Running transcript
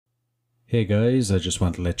Hey guys, I just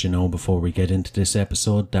want to let you know before we get into this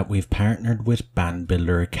episode that we've partnered with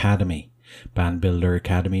Beatpiller Academy. Beatpiller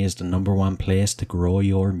Academy is the #1 place to grow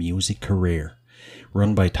your music career.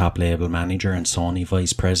 Run by top label manager and Sony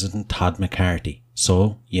Vice President Todd McCarthy,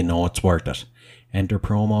 so you know it's worth it. Enter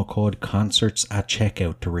promo code CONCERTS at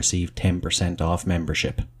checkout to receive 10% off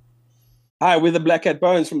membership. Hi, we're the Black Hat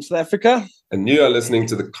Bones from South Africa. And you are listening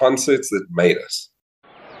to the concerts that made us.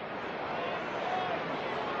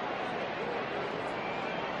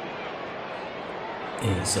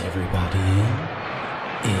 Is everybody in?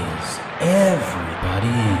 Is everybody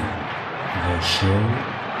in? The show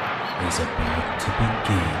is about to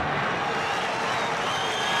begin.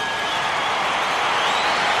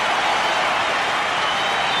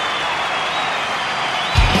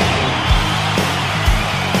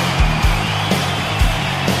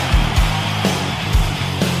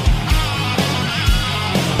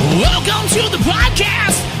 Welcome to the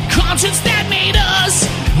podcast, concerts that made us,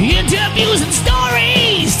 interviews and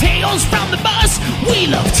stories, tales from the bus. We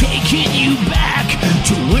love taking you back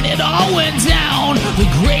to when it all went down, the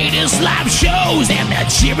greatest live shows and the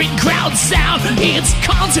cheering crowd sound. It's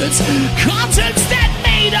concerts that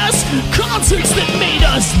made us,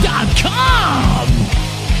 concertsthatmadeus.com.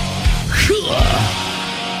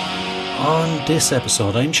 On this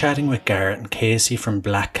episode, I'm chatting with Gareth and Casey from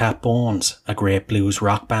Black Cat Bones, a great blues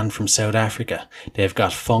rock band from South Africa. They've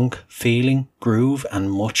got funk, feeling, groove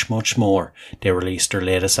and much, much more. They released their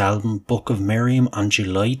latest album, Book of Miriam, on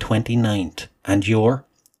July 29th, and you're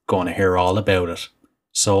going to hear all about it.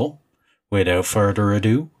 So, without further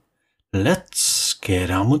ado, let's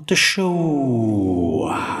get on with the show.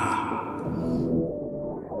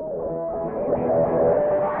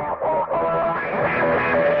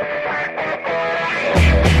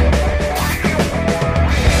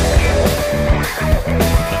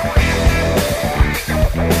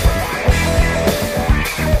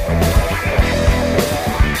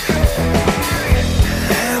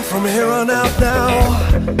 From here on out now,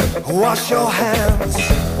 wash your hands,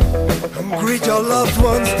 greet your loved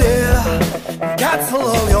ones dear, cancel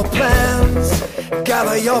all your plans,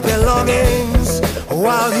 gather your belongings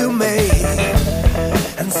while you may,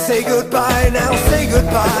 and say goodbye now, say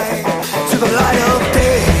goodbye to the light of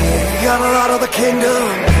day. Got a lot of the kingdom,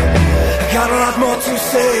 got a lot more to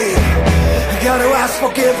say, gotta ask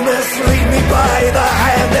forgiveness, lead me by the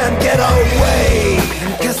hand and get away,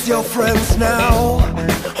 and kiss your friends now,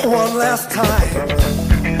 one last time,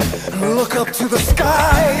 look up to the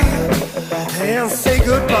sky and say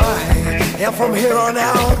goodbye. And from here on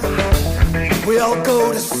out, we all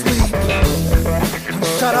go to sleep and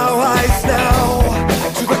shut our eyes now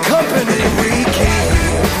to the company we keep.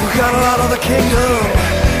 We got a lot of the kingdom,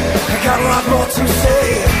 I got a lot more to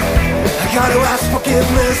say, I gotta ask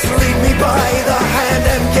forgiveness, lead me by the hand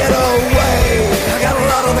and get away. I got a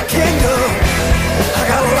lot of the kingdom, I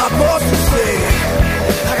got a lot more to say,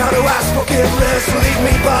 I gotta ask forgiveness, lead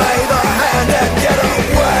me by the hand and get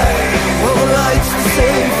away. Well, the light's the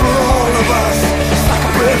same for all of us, it's like a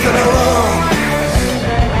breath in our lungs.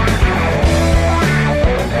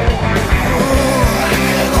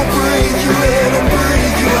 I'll breathe you in and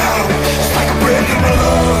breathe you out, it's like a breath in my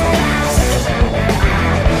lungs.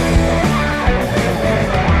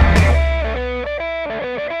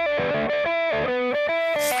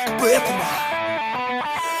 It's like a breath in my,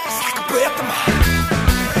 it's like a breath in my,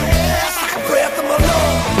 it's like a breath in my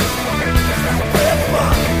lungs. It's like a breath in my,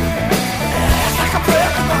 it's like a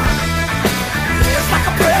breath in my, it's like a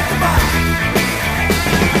breath in my.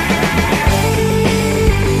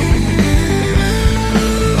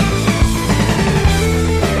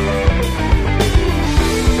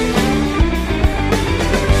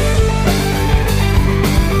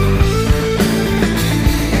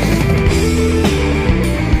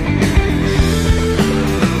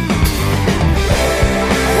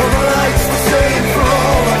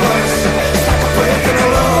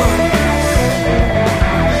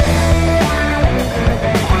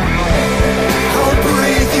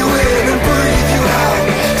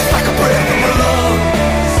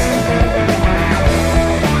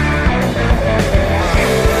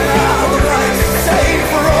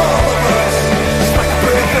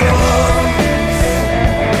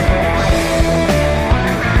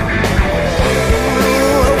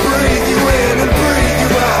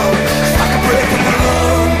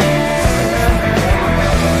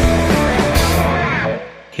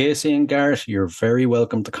 Casey and Gareth, you're very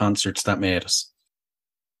welcome to Concerts That Made Us.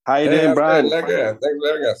 How you doing, Brian? Thanks for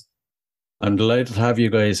having us. I'm delighted to have you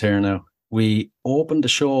guys here now. We opened the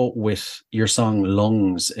show with your song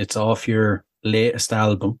Lungs. It's off your latest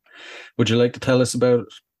album. Would you like to tell us about it?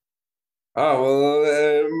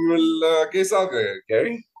 guess I'll go,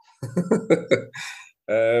 Gary.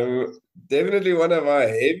 Definitely one of our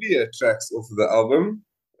heavier tracks off of the album.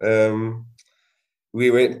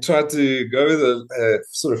 We tried to go with a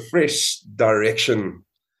sort of fresh direction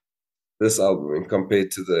this album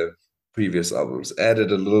compared to the previous albums.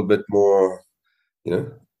 Added a little bit more,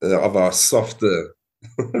 of our softer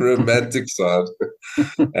romantic side.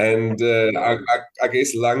 And I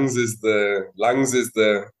guess lungs is the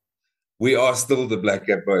we are still the Black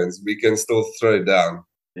Cat Bones. We can still throw down.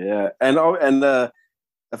 Yeah, and a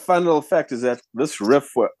fun little fact is that this riff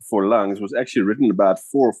for Lungs was actually written about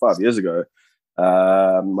 4 or 5 years ago.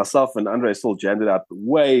 Myself and Andre still jammed it out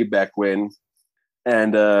way back when,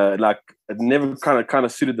 and it never kind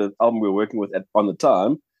of suited the album we were working with at the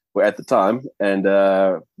time. And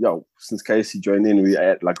since Casey joined in, we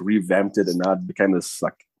revamped it, and now it became this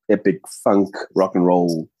epic funk rock and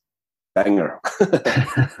roll banger.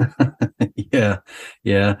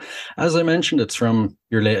 Yeah. As I mentioned, it's from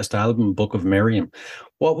your latest album, Book of Miriam.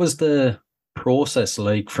 What was the process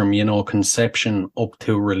like from, conception up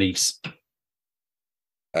to release?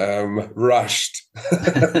 Rushed.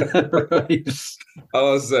 Right.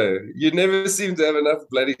 I'll say, you never seem to have enough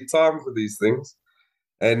bloody time for these things.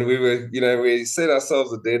 And we were, we set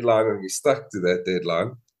ourselves a deadline and we stuck to that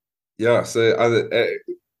deadline. Yeah, so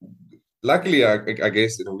luckily, I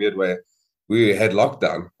guess in a weird way, we had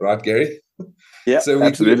lockdown, right, Gary? Yeah, so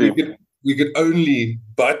absolutely. We could only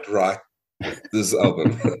but write this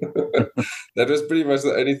album. That was pretty much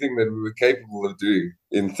the only thing that we were capable of doing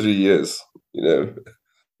in 3 years,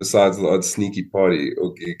 besides the odd sneaky party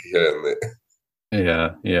or gig here and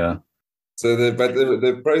there. Yeah. So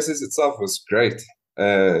the process itself was great.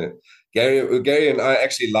 Gary and I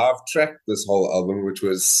actually live tracked this whole album, which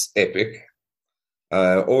was epic.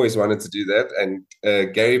 Always wanted to do that, and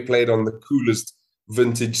Gary played on the coolest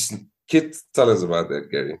vintage kit. Tell us about that,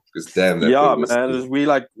 Gary, because damn, man,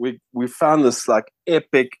 we found this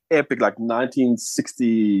epic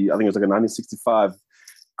 1960, I think it was a 1965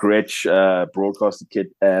 Gretsch broadcaster kit,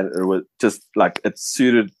 and it was just it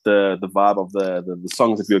suited the vibe of the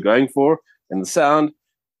songs that we were going for and the sound.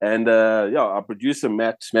 And our producer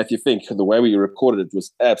Mathew Fink, the way we recorded it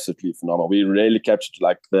was absolutely phenomenal. We really captured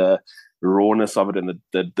the rawness of it, and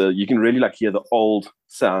the you can really hear the old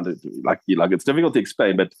sound. It's difficult to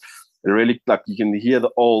explain, but it really you can hear the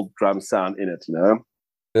old drum sound in it.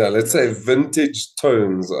 Yeah, let's say vintage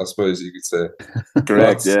tones, I suppose you could say.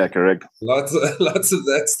 Correct. Correct. Lots of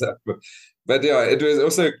that stuff. But yeah, it was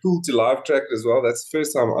also cool to live track as well. That's the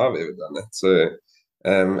first time I've ever done it. So.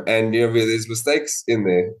 And there's mistakes in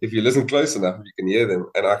there. If you listen close enough, you can hear them,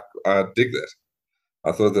 and I dig that.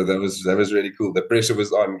 I thought that was really cool. The pressure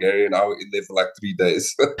was on. Gary and I were in there for 3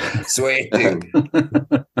 days, sweating.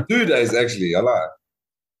 2 days actually. I lie.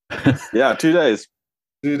 Yeah, 2 days.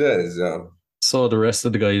 2 days. Yeah. So the rest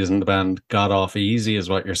of the guys in the band got off easy, is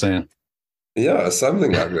what you're saying? Yeah,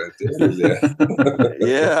 something like that. Definitely.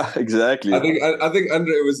 Yeah, exactly. I think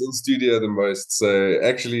Andre was in studio the most, so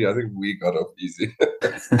actually I think we got off easy.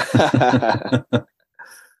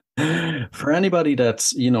 For anybody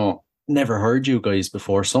that's never heard you guys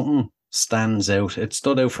before, something stands out. It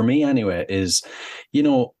stood out for me anyway. Is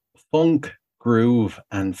funk, groove,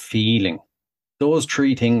 and feeling. Those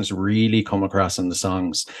 3 things really come across in the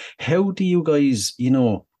songs. How do you guys?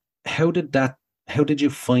 How did you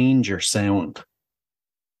find your sound?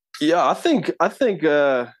 Yeah, I think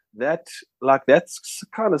that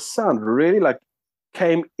kind of sound really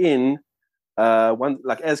came in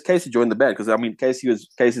as Casey joined the band, because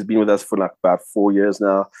Casey's been with us for about 4 years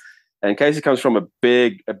now, and Casey comes from a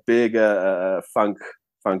big funk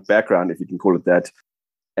background, if you can call it that,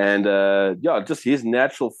 and just his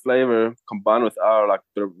natural flavor combined with our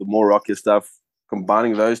the more rocky stuff,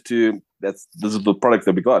 combining those two. This is the product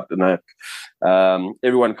that we got, and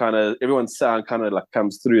everyone's sound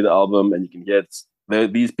comes through the album, and you can get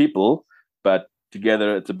these people, but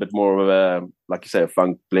together it's a bit more of a, like you say, a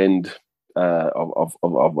funk blend of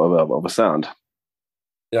a sound.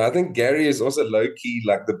 Yeah, I think Gary is also low-key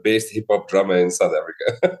the best hip-hop drummer in South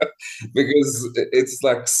Africa because it's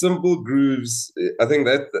simple grooves. I think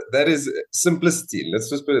that is simplicity.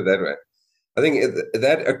 Let's just put it that way. I think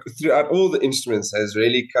that throughout all the instruments has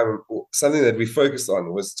really come, something that we focused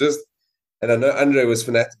on was just, and I know Andre was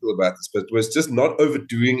fanatical about this, but was just not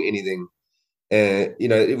overdoing anything. We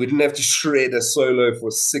didn't have to shred a solo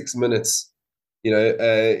for 6 minutes.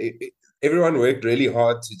 Everyone worked really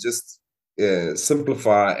hard to just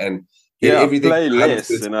simplify and get everything play less,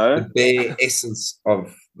 the bare essence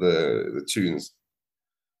of the tunes.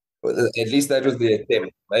 Well, at least that was the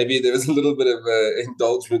attempt. Maybe there was a little bit of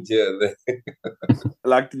indulgence here and there.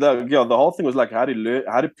 Like the whole thing was like how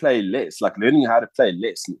to play less, like learning how to play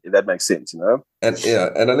less. If that makes sense,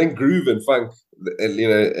 And I think groove and funk,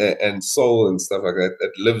 and soul and stuff like that,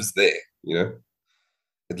 it lives there.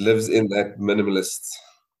 It lives in that minimalist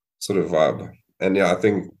sort of vibe. And I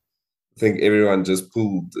think everyone just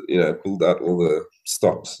pulled out all the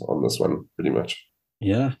stops on this one pretty much.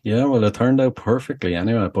 Yeah. Well, it turned out perfectly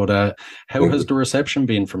anyway. But how has the reception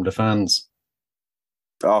been from the fans?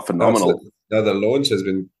 Oh, phenomenal. The launch has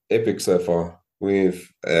been epic so far.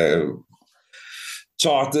 We've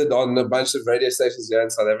charted on a bunch of radio stations here in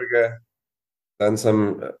South Africa, done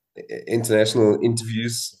some international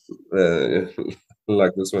interviews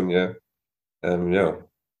like this one, yeah.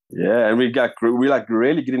 Yeah, and we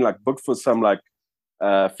really getting like booked for some like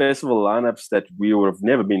festival lineups that we would have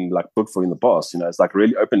never been like booked for in the past. It's like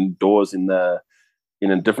really open doors in a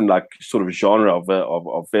different like sort of genre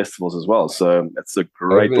of festivals as well. So it's a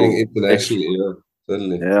great internationally, yeah,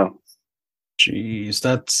 certainly. Yeah. Jeez,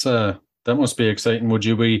 that must be exciting. Would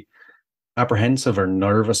you be apprehensive or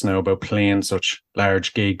nervous now about playing such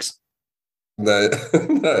large gigs? No,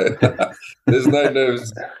 there's no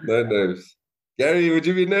nerves. No nerves. Gary, would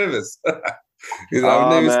you be nervous? Because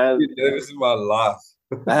I've never been nervous in my life.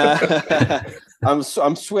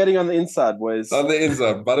 I'm sweating on the inside, boys. On the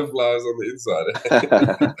inside, butterflies on the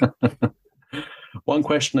inside. One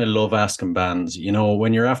question I love asking bands,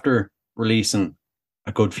 when you're after releasing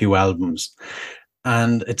a good few albums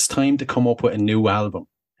and it's time to come up with a new album,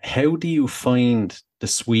 how do you find the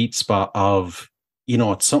sweet spot of,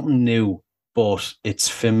 it's something new, but it's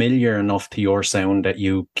familiar enough to your sound that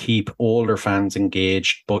you keep older fans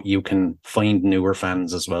engaged, but you can find newer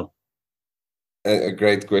fans as well? A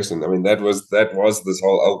great question. I mean, that was this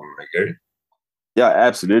whole album, right, Gary? Yeah,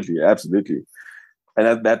 absolutely.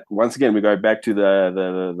 And that once again, we go back to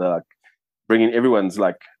the like bringing everyone's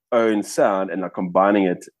like own sound and like combining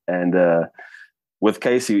it. And with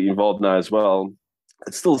Casey involved now as well,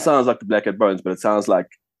 it still sounds like the Black Hat Bones, but it sounds like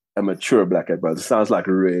a mature Black Hat Bones. It sounds like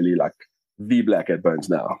really like the Black Hat Bones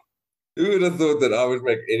now. Who would have thought that I would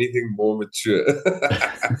make anything more mature?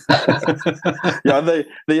 Yeah,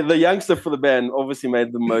 the youngster for the band obviously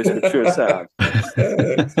made the most mature sound.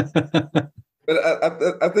 But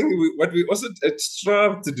I think what we also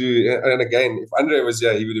strive to do, and again, if Andre was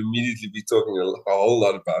here, he would immediately be talking a whole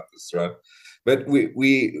lot about this, right? But we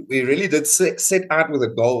really did set out with a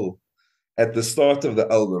goal at the start of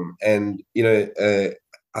the album, and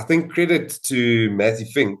I think credit to Mathew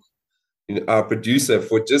Fink, our producer,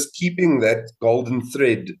 for just keeping that golden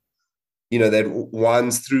thread, that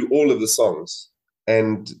winds through all of the songs.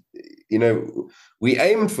 And, we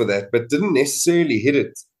aimed for that, but didn't necessarily hit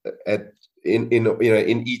it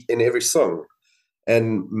in every song.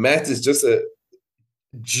 And Matt is just a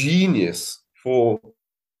genius for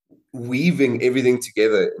weaving everything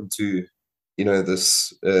together into,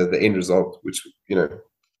 this, the end result, which,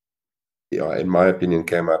 in my opinion,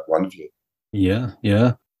 came out wonderfully. Yeah.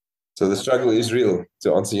 So the struggle is real,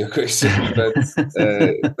 to answer your question,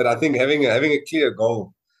 but I think having a clear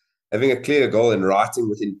goal and writing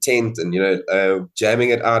with intent, and jamming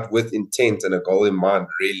it out with intent and a goal in mind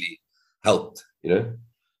really helped.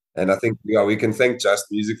 And I think we can thank Just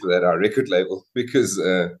Music for that, our record label, because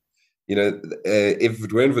if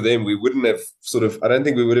it weren't for them, we wouldn't have I don't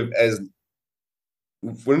think we wouldn't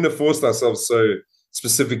have forced ourselves so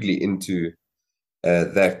specifically into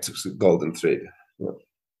that golden thread.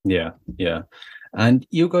 Yeah. And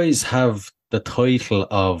you guys have the title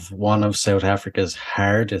of one of South Africa's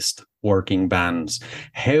hardest working bands.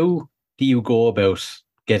 How do you go about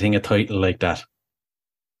getting a title like that?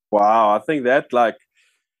 Wow, I think that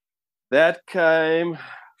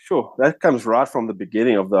comes right from the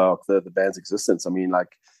beginning of the band's existence. I mean,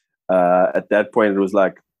 at that point, it was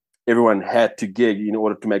like everyone had to gig in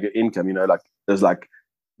order to make an income. There's like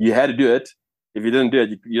you had to do it. If you didn't do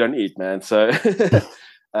it, you don't eat, man. So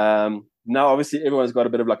now, obviously, everyone's got a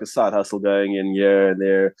bit of like a side hustle going in here and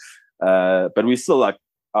there, but we still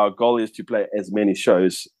our goal is to play as many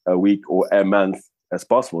shows a week or a month as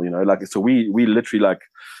possible. So we literally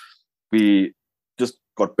we just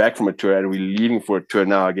got back from a tour and we're leaving for a tour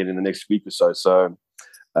now again in the next week or so. So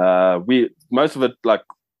most of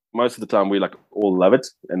the time we all love it,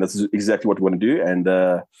 and that's exactly what we want to do. And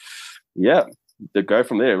to go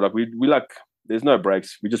from there. We there's no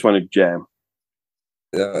breaks. We just want to jam.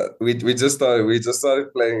 Yeah, we just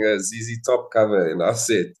started playing a ZZ Top cover in our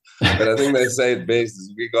set, but I think they say it best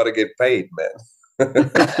is we got to get paid, man.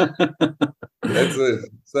 That's it.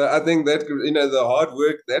 So I think that the hard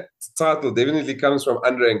work, that title definitely comes from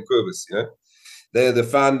Andre and Kobus. they're the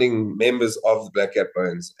founding members of the Black Cat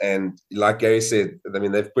Bones. And like Gary said, I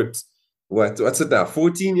mean, they've put, what's it now,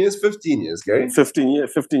 14 years, 15 years, Gary? 15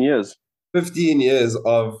 years. 15 years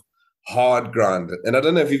of hard grind. And I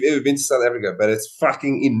don't know if you've ever been to South Africa, but it's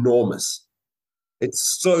fucking enormous. It's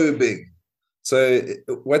so big. So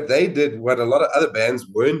what they did, what a lot of other bands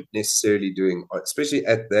weren't necessarily doing, especially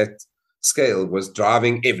at that scale, was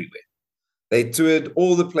driving everywhere. They toured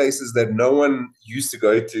all the places that no one used to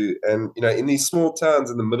go to. And, you know, in these small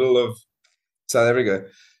towns in the middle of South Africa,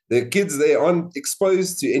 the kids there aren't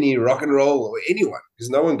exposed to any rock and roll or anyone because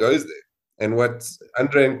no one goes there. And what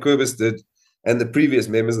Andre and Kobus did, and the previous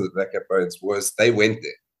members of the Black Cat Bones, was they went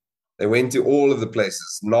there. They went to all of the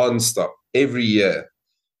places non-stop. Every year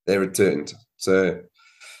they returned. So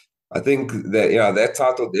I think that, yeah, that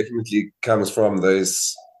title definitely comes from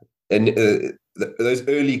those those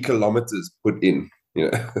early kilometers put in, you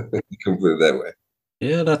know, you can put it that way.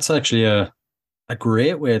 Yeah, that's actually a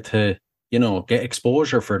great way to, you know, get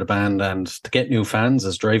exposure for the band and to get new fans,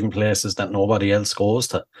 is driving places that nobody else goes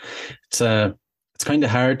to. It's kind of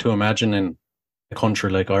hard to imagine in a country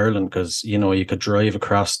like Ireland, because, you know, you could drive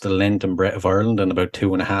across the length and breadth of Ireland in about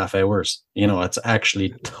 2.5 hours. You know, it's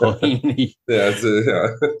actually tiny. Yeah,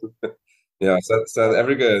 yeah. South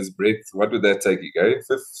Africa is breadth. What would that take you, Gary?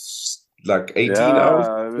 18 hours,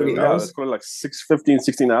 20 hours? It's like 15,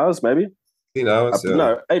 16 hours, maybe. 16 hours, yeah.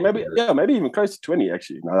 No, maybe even close to 20,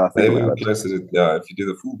 actually. No, I think maybe even closer to, yeah, if you do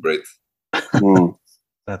the full breadth.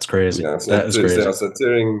 That's crazy. Yeah, so that is crazy. So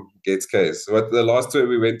touring gets Ks. What the last tour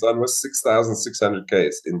we went on was 6,600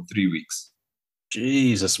 Ks in 3 weeks.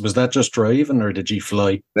 Jesus, was that just driving or did you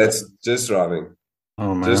fly? That's just driving.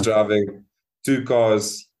 Oh man, just driving. 2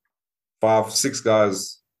 cars, 5, 6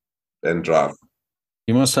 guys, and drive.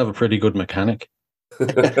 You must have a pretty good mechanic.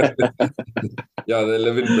 Yeah, they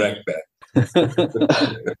live in Brakpan.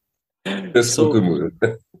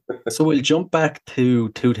 So we'll jump back to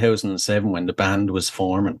 2007 when the band was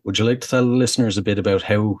forming. Would you like to tell the listeners a bit about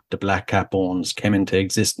how the Black Cat Bones came into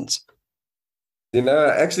existence? You know,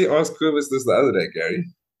 I actually asked Kobus this the other day, Gary.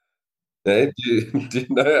 Hey, do you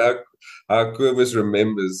know how Kobus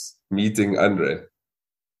remembers meeting Andre?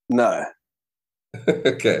 No.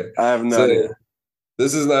 Okay. I have no idea.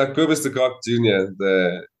 This is now Kobus de Kock Jr.,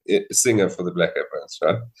 the singer for the Black Cat Bones,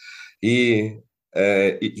 right? He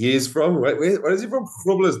is from, where is he from?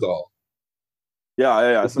 Groblersdal.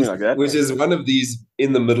 Yeah, something like that. Which is one of these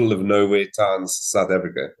in the middle of nowhere towns, South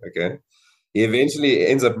Africa, okay? He eventually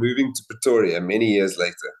ends up moving to Pretoria many years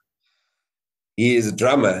later. He is a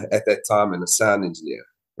drummer at that time and a sound engineer,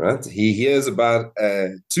 right? He hears about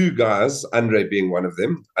 2 guys, Andre being one of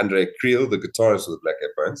them, Andre Kriel, the guitarist for the Black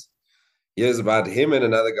Cat Bones. He hears about him and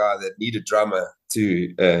another guy that need a drummer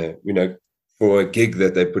to, for a gig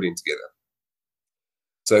that they're putting together.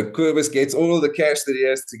 So Kobus gets all of the cash that he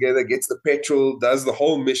has together, gets the petrol, does the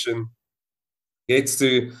whole mission, gets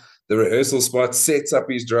to the rehearsal spot, sets up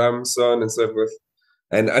his drums, so on and so forth.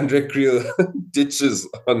 And Andre Kriel ditches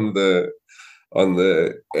on the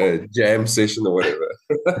jam session or whatever.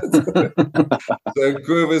 So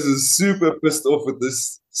Kobus is super pissed off with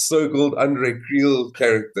this so-called Andre Kriel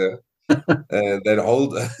character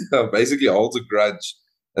that basically holds a grudge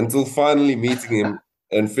until finally meeting him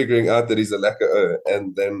and figuring out that he's a lacquer,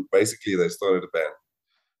 and then basically they started a band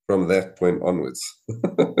from that point onwards.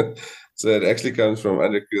 So it actually comes from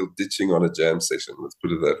Andre Kriel ditching on a jam session, let's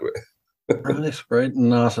put it that way. Right,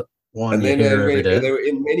 not one. And then they were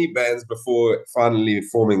in many bands before finally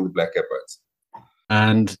forming the Black Cat Bones.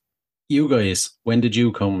 And you guys, when did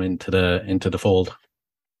you come into the fold?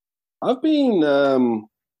 I've been, I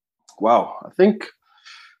think,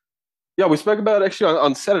 yeah, we spoke about it actually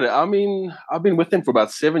on Saturday. I mean, I've been with him for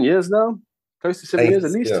about 7 years now, close to 7 years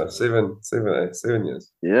at least. Yeah, 7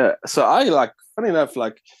 years. Yeah. So funny enough,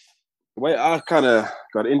 the way I kind of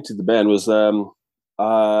got into the band was in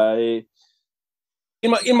my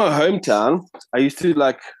hometown, I used to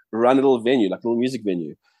run a little venue, a little music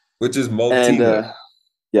venue, which is Maltina,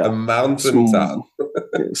 a mountain town,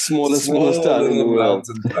 smallest town in the world.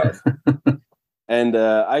 And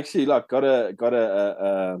I actually got a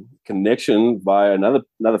connection by another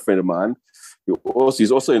friend of mine.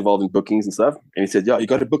 He's also involved in bookings and stuff. And he said, "Yeah, you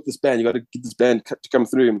got to book this band. You got to get this band to come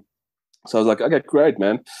through." So I was like, "Okay, great,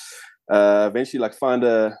 man." Eventually, find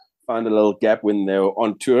a little gap when they were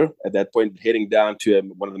on tour at that point, heading down to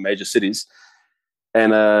one of the major cities.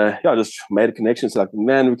 And I just made a connection. It's like,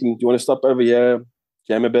 "Man, do you want to stop over here,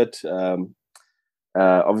 jam a bit?"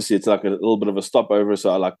 Obviously, it's a little bit of a stopover,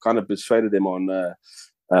 so I kind of persuaded them on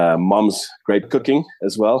Mom's great cooking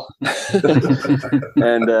as well.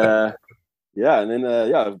 And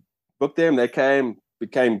then booked them. They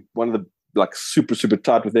became one of the like super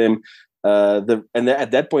tight with them. At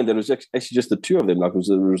that point, there was actually just the two of them. Like it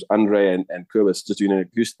was Andre and Kobus just doing an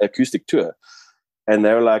acoustic tour, and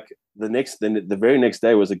they were like the very next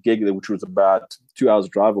day was a gig which was about 2 hours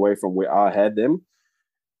drive away from where I had them,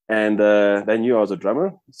 and they knew I was a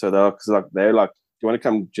drummer, so they were like, "Do you want to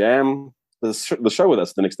come jam the show with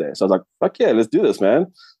us the next day?" So I was like, "Fuck yeah, let's do this,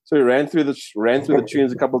 man!" So we ran through the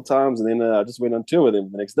tunes a couple of times, and then I just went on tour with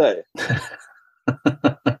him the next day.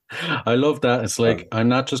 I love that. It's like, I'm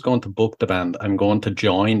not just going to book the band, I'm going to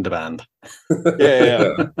join the band.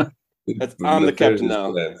 Yeah. I'm the captain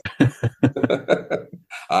now.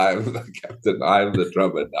 I'm the captain. I'm the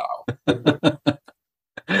drummer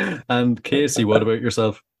now. And Casey, what about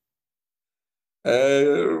yourself?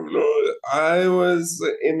 I'm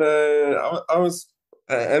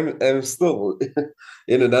still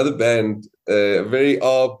in another band, a very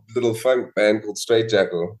odd little funk band called Straight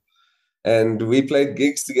Jackal. And we played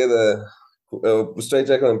gigs together. Straight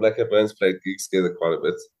Jackal and Black Cat Bones played gigs together quite a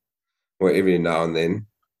bit, or every now and then.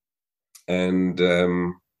 And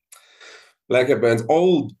Black Cat Bones'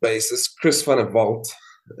 old bassist, Chris van der Walt,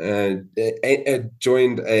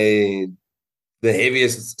 joined the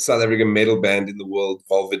heaviest South African metal band in the world,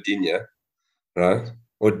 Volvadinia, right?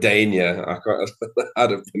 Or Dania, I can't know how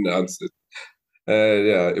to pronounce it.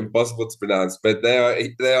 Impossible to pronounce, but they are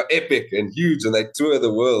epic and huge, and they tour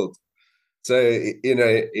the world. So he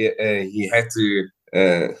had to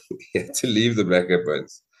leave the Black Cat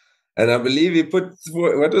Bones, and I believe he put,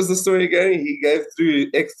 what was the story again? He gave through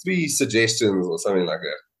X3 suggestions or something like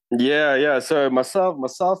that. Yeah. So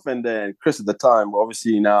myself and Chris at the time,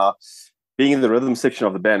 obviously now being in the rhythm section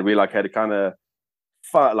of the band, we like had to kind of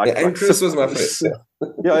and Chris was my friend.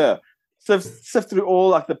 Yeah. Sift through all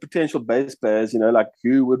like the potential bass players, like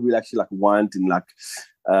who would we actually like want, and like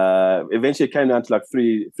eventually it came down to like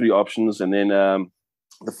three options, and then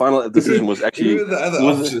the final decision was actually who were the other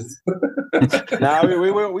options. No,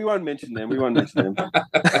 we won't mention them.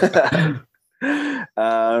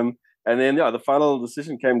 And then the final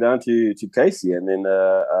decision came down to Casey, and then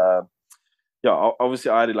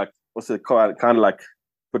obviously I had to like also kind of like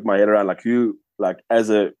put my head around like who, like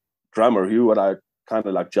as a drummer, who would I kind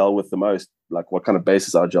of like gel with the most, like what kind of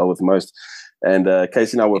bassist I gel with the most. And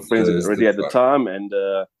Casey and I were friends already at the time, and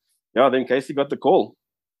then Casey got the call.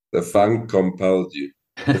 The funk compelled you.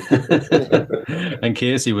 And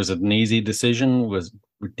Casey, was it an easy decision?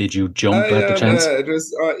 Did you jump at the chance? No, it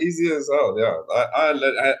was easy as hell. Yeah, I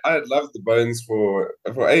had loved the Bones for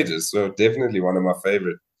ages, so definitely one of my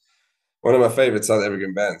favorite South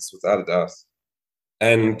African bands, without a doubt.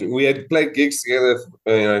 And we had played gigs together,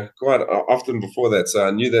 quite often before that. So I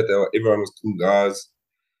knew that everyone was cool guys,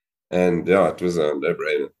 and it was a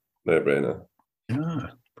no-brainer. Yeah,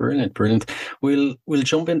 brilliant. We'll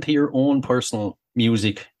jump into your own personal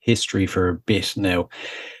music history for a bit now.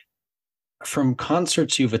 From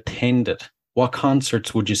concerts you've attended, what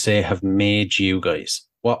concerts would you say have made you guys?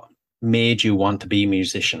 What made you want to be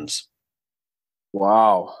musicians?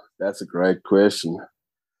 Wow, that's a great question.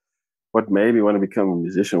 What made me want to become a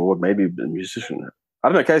musician? What made me a musician? I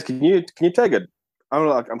don't know, Case. Can you take it?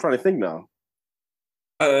 I'm trying to think now.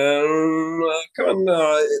 Come on,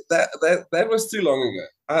 no, that was too long ago.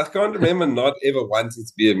 I can't remember not ever wanting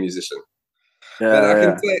to be a musician.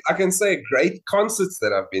 But I can say great concerts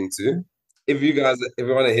that I've been to. If you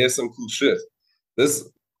want to hear some cool shit, this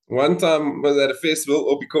one time was at a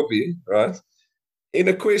festival, Opikopi, right? In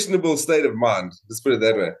a questionable state of mind, let's put it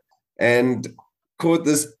that way, and caught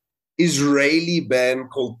this Israeli band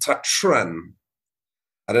called Tatran.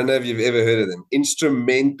 I don't know if you've ever heard of them.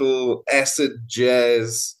 Instrumental, acid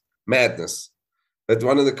jazz madness. But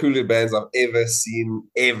one of the coolest bands I've ever seen,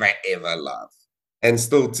 ever live. And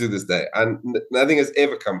still to this day. And nothing has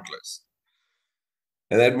ever come close.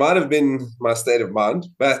 And that might have been my state of mind,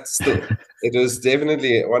 but still, it was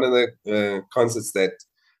definitely one of the concerts that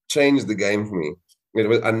changed the game for me.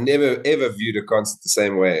 I never, ever viewed a concert the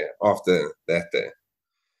same way after that day.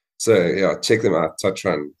 So, check them out.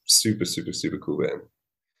 Tatran, super, super, super cool band.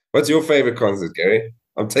 What's your favorite concert, Gary?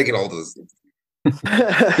 I'm taking all this.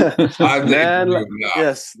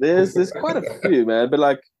 Yes, there's quite a few, man. But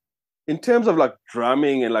like, in terms of like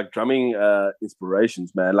drumming and like drumming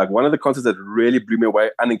inspirations, man, like one of the concerts that really blew me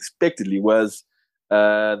away unexpectedly was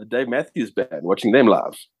the Dave Matthews Band, watching them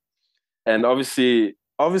live. And obviously,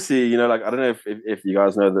 like I don't know if you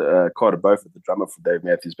guys know the Carter Beaufort, the drummer for Dave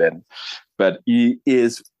Matthews Band, but he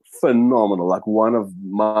is phenomenal. Like one of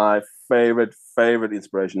my favorite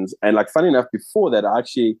inspirations. And like funny enough, before that, I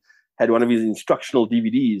actually had one of his instructional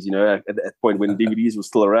DVDs. At that point when DVDs were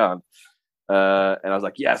still around. And I was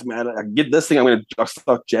like, yes, man, I get this thing. I'm going to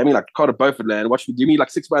start jamming like Carter Beaufort, man. Give me like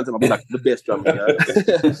 6 months and I'll be like the best drummer,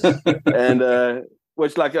 And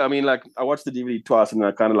which, like, I mean, like, I watched the DVD twice and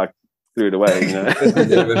I kind of like threw it away, It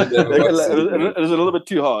was a little bit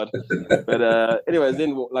too hard. But anyways,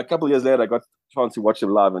 then like a couple of years later, I got a chance to watch them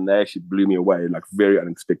live and they actually blew me away, like very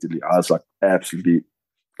unexpectedly. I was like absolutely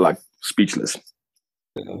like speechless.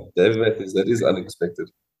 Dave Matthews, that is unexpected.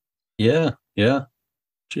 Yeah.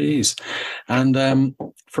 Jeez. And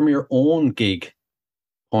from your own gig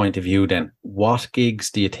point of view then, what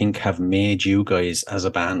gigs do you think have made you guys as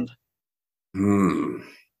a band?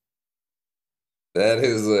 That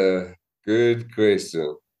is a good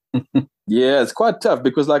question. Yeah, it's quite tough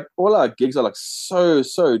because like all our gigs are like so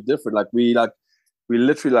different. Like we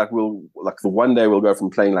literally like we'll like the one day we'll go from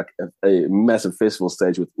playing like a massive festival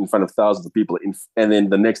stage in front of thousands of people, and then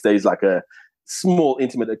the next day is like a small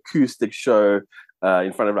intimate acoustic show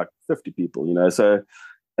in front of like 50 people. So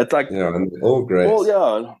it's like all great.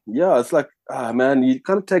 Well, yeah. It's like man, you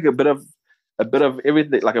kind of take a bit of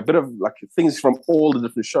everything, like a bit of like things from all the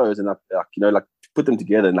different shows, and like put them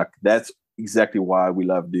together, and like that's exactly why we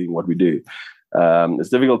love doing what we do. It's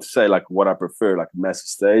difficult to say like what I prefer, like massive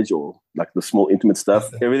stage or like the small intimate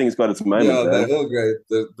stuff. Everything's got its moment. Yeah, they're all great.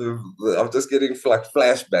 I'm just getting like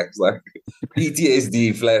flashbacks, like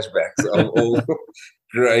PTSD flashbacks of all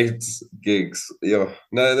great gigs. Yeah,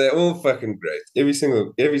 no, they're all fucking great. Every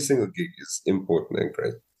single gig is important and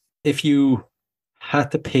great. If you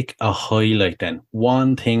had to pick a highlight, then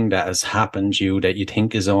one thing that has happened to you that you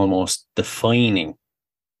think is almost defining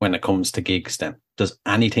when it comes to gigs, then does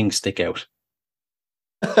anything stick out?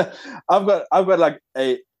 I've got like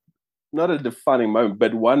not a defining moment,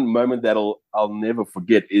 but one moment that I'll never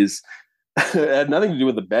forget is it had nothing to do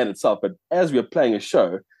with the band itself, but as we were playing a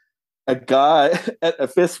show, a guy at a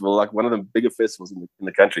festival, like one of the bigger festivals in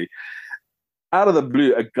the country, out of the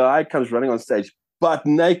blue, a guy comes running on stage butt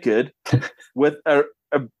naked with a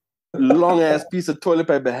long ass piece of toilet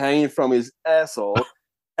paper hanging from his asshole,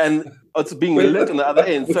 and it's being lit on the other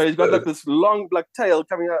end. So he's got like this long black tail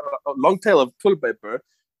coming out, a long tail of toilet paper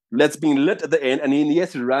that's being lit at the end, and he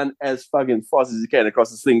has to run as fucking fast as he can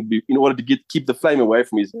across this thing in order to keep the flame away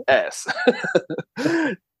from his ass.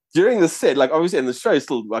 During the set, like obviously, and the show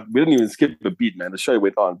still, like we didn't even skip a beat, man. The show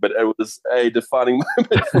went on, but it was a defining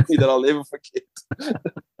moment for me that I'll never forget.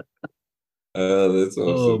 That's awesome.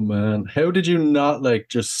 Oh man, how did you not like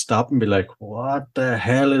just stop and be like, what the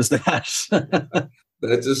hell is that?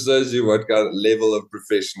 That just shows you what kind of level of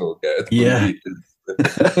professional Gareth Yeah.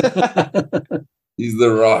 He's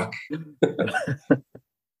the Rock.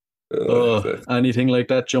 Anything like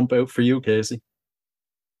that jump out for you, Casey?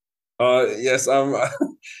 Yes, I'm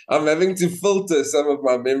having to filter some of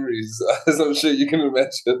my memories, as I'm sure you can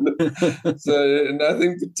imagine. So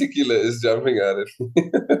nothing particular is jumping out at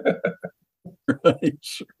me. Right.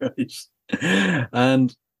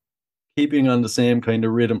 And keeping on the same kind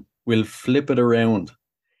of rhythm, we'll flip it around.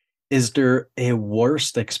 Is there a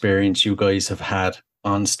worst experience you guys have had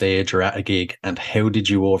on stage or at a gig, and how did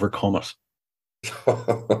you overcome it?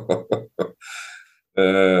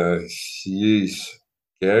 Sheesh.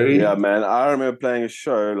 Gary? Yeah, man. I remember playing a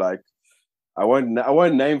show, like I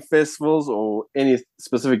won't name festivals or any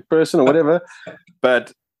specific person or whatever,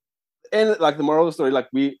 but like the moral of the story, like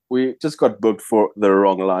we just got booked for the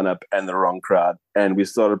wrong lineup and the wrong crowd, and we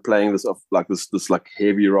started playing this like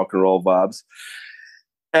heavy rock and roll vibes,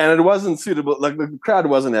 and it wasn't suitable. Like the crowd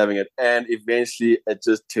wasn't having it, and eventually it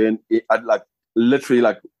just turned. Literally,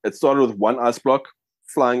 like it started with one ice block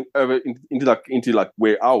flying over into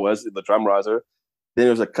where I was in the drum riser. Then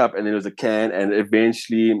there was a cup, and then there was a can, and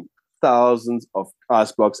eventually thousands of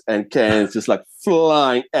ice blocks and cans just like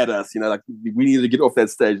flying at us. Like we needed to get off that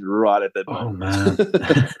stage right at that moment.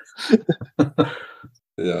 Oh man.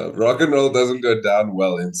 Yeah, rock and roll doesn't go down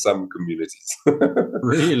well in some communities.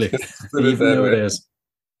 Really? Even nowadays.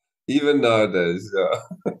 Even nowadays, yeah.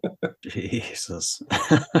 Jesus.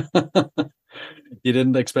 You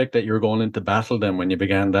didn't expect that you were going into battle then when you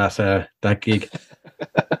began that gig?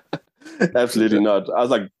 Absolutely not. I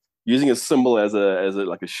was like using a cymbal as a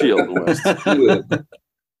shield almost.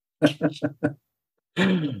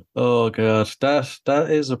 Oh god, that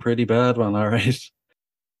is a pretty bad one. All right.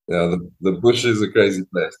 Yeah, the bush is a crazy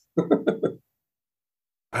place.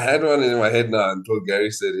 I had one in my head now until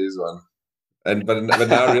Gary said his one, but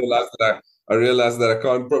now I realized that I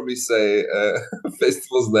can't probably say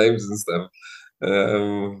festivals names and stuff.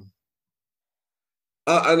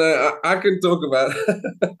 I can talk about.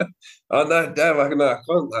 Oh no, damn! I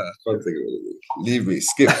can't think of it. Leave me.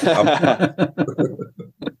 Skip.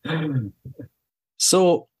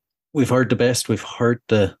 So, we've heard the best, we've heard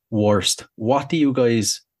the worst. What do you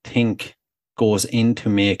guys think goes into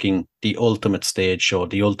making the ultimate stage show,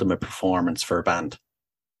 the ultimate performance for a band?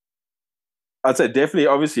 I'd say definitely,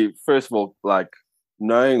 obviously, first of all, like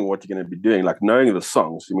knowing what you're going to be doing, like knowing the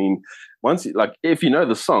songs. I mean, once you, like, if you know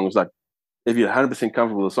the songs, like if you're 100%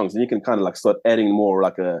 comfortable with the songs, then you can kind of like start adding more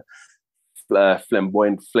like a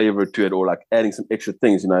flamboyant flavor to it, or like adding some extra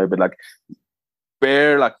things, you know. But like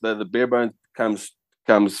the bare bones comes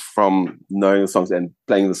from knowing the songs and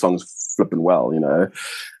playing the songs flipping well, you know.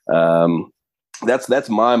 That's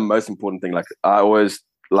my most important thing. Like I always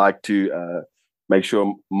like to make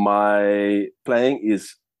sure my playing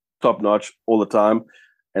is top notch all the time.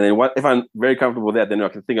 And then if I'm very comfortable with that, then I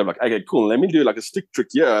can think of like, okay, cool, let me do like a stick trick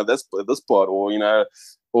here, this part, or, you know,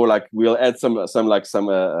 or like we'll add some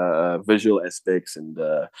visual aspects and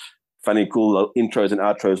funny, cool intros and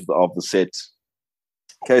outros of the set.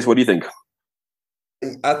 Case, what do you think?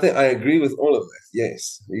 I think I agree with all of that.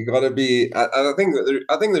 Yes, you got to be. I think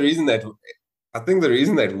the reason that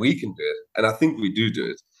we can do it, and I think we do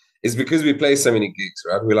it, is because we play so many gigs,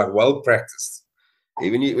 right? We're like well practiced.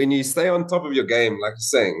 When you stay on top of your game, like you're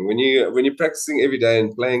saying, when you're practicing every day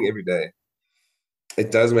and playing every day,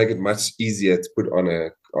 it does make it much easier to put on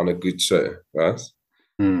a good show, right?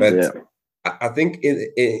 But yeah. I think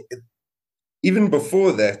even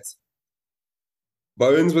before that,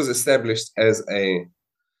 Bones was established as a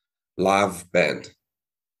live band,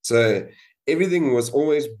 so everything was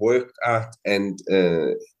always worked out, and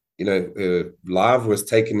live was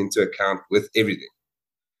taken into account with everything.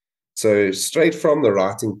 So straight from the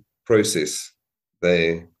writing process,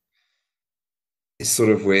 is sort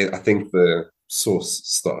of where I think the source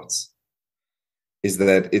starts. Is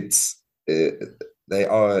that it's they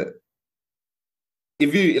are.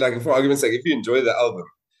 If you like, for argument's sake, if you enjoy the album,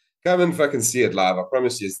 come and fucking see it live. I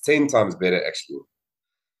promise you, it's 10 times better, actually.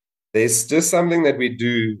 There's just something that we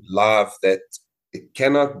do live that it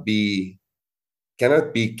cannot be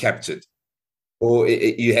captured, or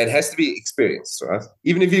it has to be experienced, right?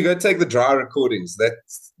 Even if you go take the dry recordings, that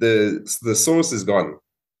the source is gone.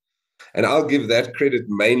 And I'll give that credit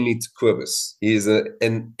mainly to Kobus. He is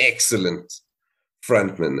an excellent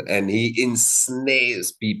frontman, and he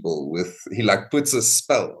ensnares people he like puts a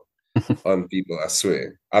spell on people, I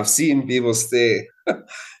swear. I've seen people stare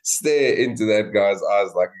into that guy's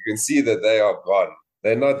eyes, like you can see that they are gone.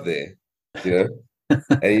 They're not there, you know?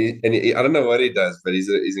 and he, I don't know what he does, but he's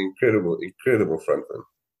incredible frontman.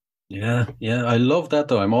 Yeah, I love that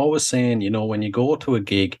though. I'm always saying, you know, when you go to a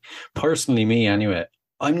gig, personally me anyway,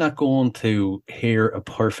 I'm not going to hear a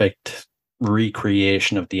perfect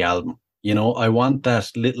recreation of the album. You know, I want that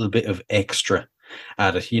little bit of extra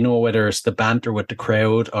at it, you know, whether it's the banter with the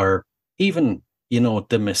crowd or even, you know,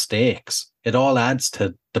 the mistakes. It all adds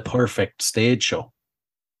to the perfect stage show.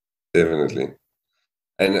 Definitely.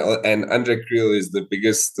 And Andre Kriel is the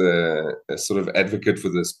biggest sort of advocate for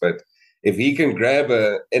this, but if he can grab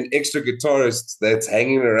an extra guitarist that's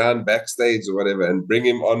hanging around backstage or whatever and bring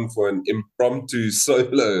him on for an impromptu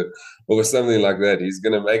solo or something like that, he's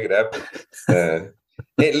going to make it happen.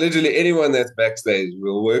 Literally anyone that's backstage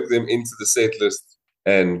will work them into the set list,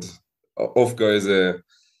 and off goes an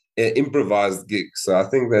improvised gig. So I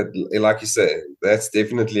think that, like you say, that's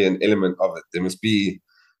definitely an element of it. There must be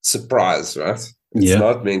surprise, right? It's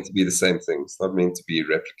not meant to be the same thing. It's not meant to be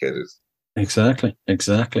replicated. Exactly.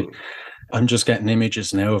 I'm just getting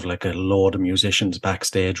images now of like a load of musicians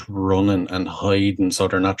backstage running and hiding so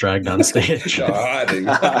they're not dragged on stage. Hiding.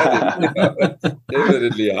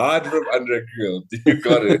 Definitely hide from Andre Kriel. You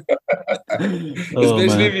got it.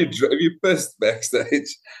 Especially if you pissed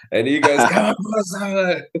backstage and he goes, "Come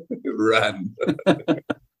on, run."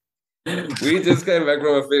 We just came back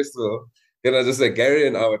from a festival. Can I just say, Gary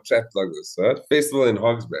and I were trapped like this, right? Festival in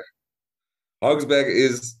Hogsback. Hogsback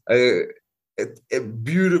is a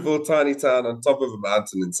beautiful tiny town on top of a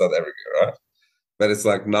mountain in South Africa, right? But it's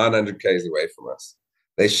like 900 km away from us.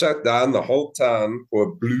 They shut down the whole town for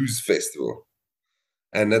a blues festival.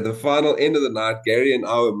 And at the final end of the night, Gary and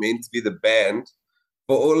I were meant to be the band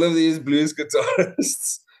for all of these blues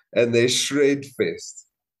guitarists, and they shred fest.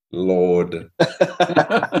 Lord.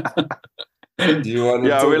 Do you want to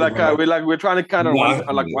we're trying to count on one hand,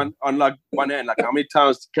 like how many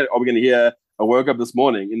times are we going to hear "I woke up this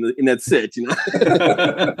morning" in that set, you know?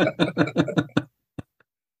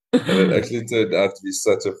 And it actually turned out to be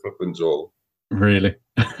such a flippin' joel. Really?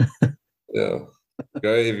 Yeah. If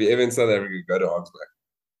you're ever in South Africa, go to Hogsback.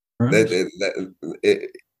 Right.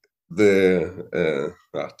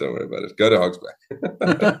 Don't worry about it. Go to Hogsback.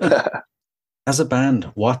 As a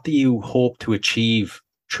band, what do you hope to achieve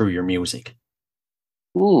through your music?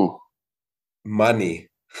 Money.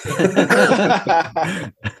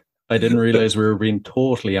 I didn't realize we were being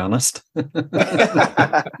totally honest. No, but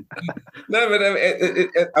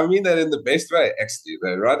I mean that in the best way, actually,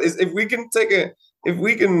 though, right? Is if we can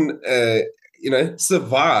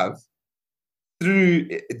survive through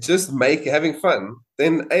just having fun,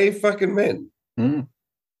 then fucking man. Mm.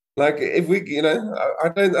 Like if we, I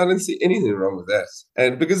don't see anything wrong with that.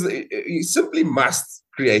 And because you simply must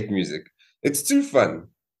create music, it's too fun,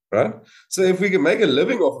 right? So if we can make a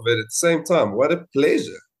living off of it at the same time, what a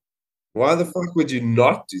pleasure! Why the fuck would you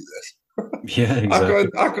not do that? Yeah, exactly.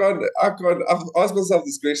 I can't. I've asked myself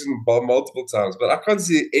this question multiple times, but I can't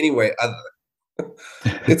see it any way other.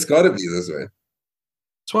 It's got to be this way.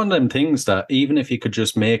 It's one of them things that even if you could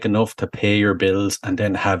just make enough to pay your bills and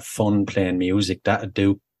then have fun playing music, that'd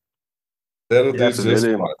do. That'll do just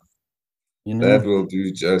absolutely. fine. That will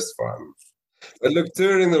do just fine. But look,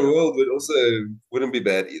 touring the world wouldn't be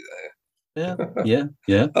bad either.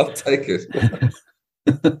 Yeah. I'll take it.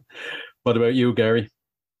 What about you, Gary?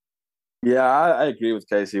 Yeah, I agree with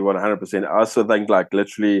Casey 100%. I also think like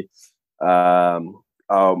literally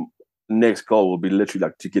next goal will be literally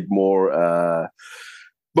like to get more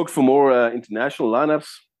booked for more international lineups.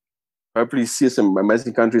 Hopefully see some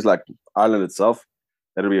amazing countries like Ireland itself.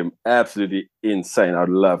 That'll be absolutely insane. I'd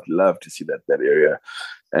love to see that area.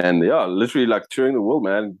 And yeah, literally like touring the world,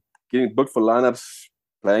 man. Getting booked for lineups,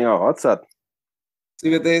 playing our hearts out. See,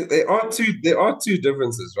 but there are two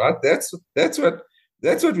differences, right? That's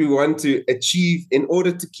what we want to achieve in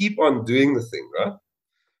order to keep on doing the thing, right?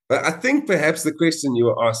 But I think perhaps the question you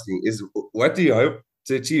were asking is, what do you hope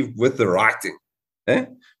to achieve with the writing,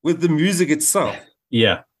 with the music itself?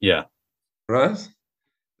 Yeah. Right?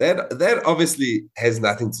 That obviously has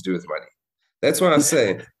nothing to do with money. That's why I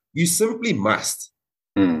say you simply must.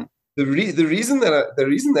 Mm. The reason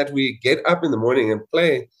that we get up in the morning and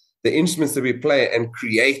play the instruments that we play and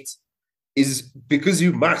create is because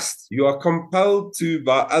you must. You are compelled to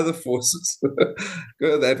by other forces.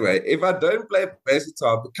 Go that way. If I don't play bass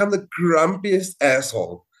guitar, I'll become the grumpiest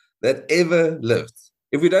asshole that ever lived.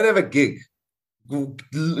 If we don't have a gig,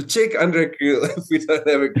 check Andre Kriel if we don't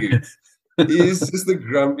have a gig. He is just the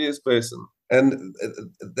grumpiest person. And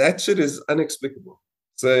that shit is inexplicable.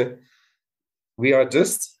 So we are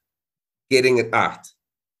just getting it out.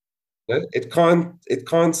 It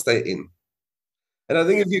can't stay in. And I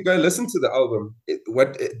think if you go listen to the album,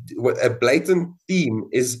 what a blatant theme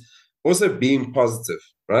is also being positive,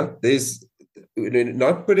 right? There's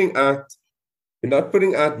not putting out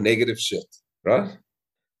negative shit, right?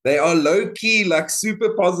 They are low key, like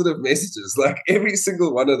super positive messages, like every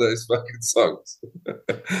single one of those fucking songs.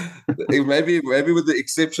 maybe with the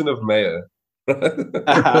exception of Mayo,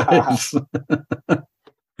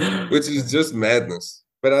 which is just madness.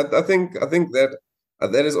 But I think that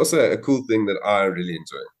is also a cool thing that I really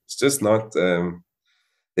enjoy. It's just not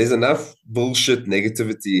there's enough bullshit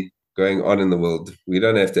negativity going on in the world. We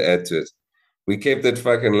don't have to add to it. We kept it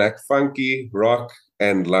fucking like funky rock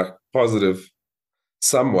and like positive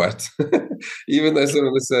somewhat. Even though some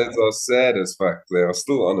of the songs are sad as fuck, they are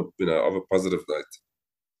still on of a positive note.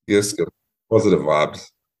 Yes, positive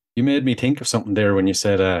vibes. You made me think of something there when you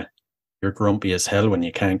said you're grumpy as hell when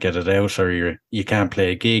you can't get it out or you can't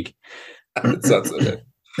play a gig. It's not so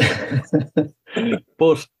bad.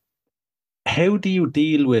 But how do you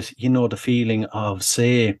deal with, the feeling of,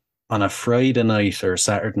 say, on a Friday night or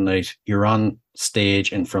Saturday night, you're on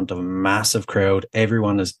stage in front of a massive crowd,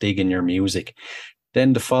 everyone is digging your music.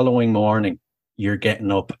 Then the following morning, you're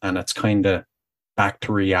getting up and it's kind of back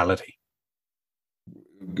to reality.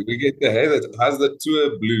 We get how's the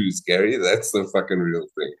tour blues, Gary? That's the fucking real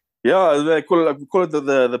thing. Yeah, we call it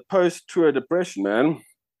the post-tour depression, man.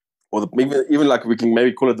 Or even like we can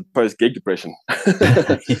maybe call it the post-gig depression.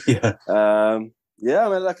 Yeah. Yeah,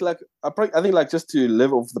 man. I think like just to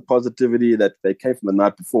live off the positivity that they came from the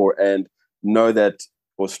night before and know that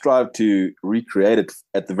or strive to recreate it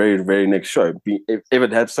at the very, very next show. If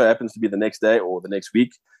it so happens to be the next day or the next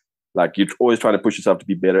week, like you're always trying to push yourself to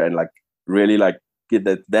be better and like really like get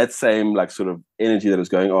that same like sort of energy that was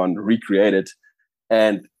going on, recreate it,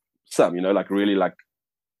 and like really like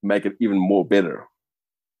make it even more better.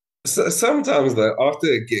 So sometimes though, after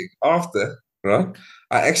a gig, right,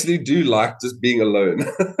 I actually do like just being alone.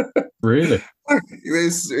 Really?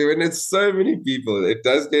 When it's so many people, it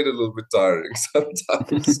does get a little bit tiring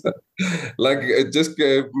sometimes. Like just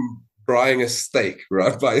go frying a steak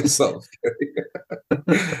right by yourself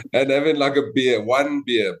and having like one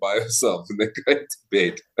beer by yourself and then going to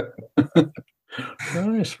bed.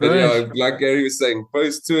 Right. Yeah, like Gary was saying,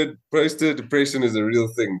 post-tour depression is a real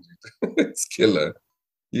thing. It's killer.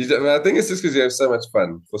 I think it's just because you have so much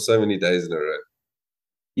fun for so many days in a row.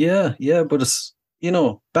 Yeah, but it's,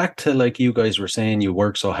 back to like you guys were saying, you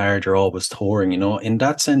work so hard, you're always touring, in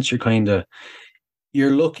that sense,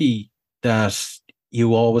 you're lucky that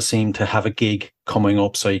you always seem to have a gig coming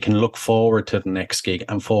up so you can look forward to the next gig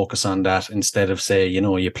and focus on that instead of say,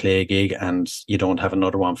 you play a gig and you don't have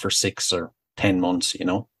another one for 6 or 10 months,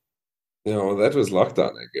 Well, that was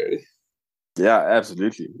lockdown, Gary. Yeah,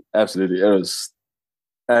 absolutely. It was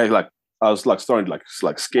I was like starting to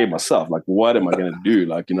like scare myself. Like, what am I going to do?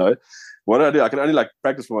 Like, what do I do? I can only like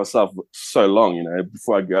practice for myself so long,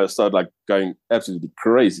 before I start like going absolutely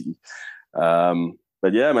crazy.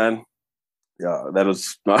 But yeah, man. Yeah, that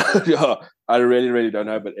was. Yeah, I really, really don't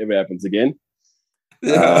hope it ever happens again.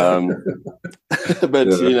 Yeah. But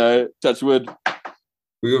Yeah. Touch wood.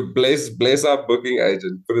 We will bless our booking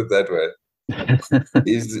agent. Put it that way.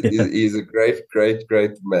 He's a great, great,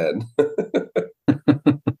 great man.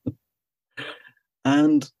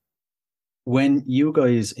 And when you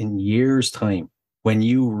guys, in years' time, when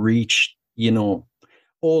you reach,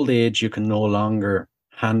 old age, you can no longer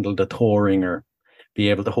handle the touring or be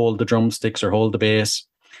able to hold the drumsticks or hold the bass,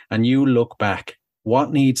 and you look back,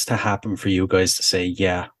 what needs to happen for you guys to say,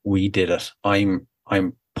 yeah, we did it? I'm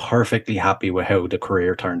perfectly happy with how the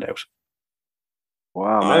career turned out.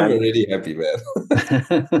 Wow, man. I'm already happy, man.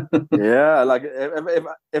 Yeah, like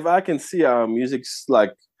if I can see our music's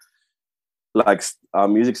like our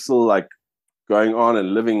music's still like going on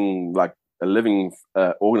and living like a living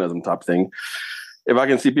organism type thing. If I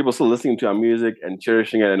can see people still listening to our music and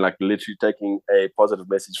cherishing it and like literally taking a positive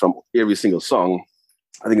message from every single song,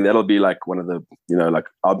 I think that'll be like one of the, like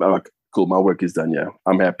I'm like, cool, my work is done. Yeah,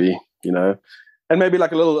 I'm happy, and maybe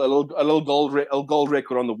like a little gold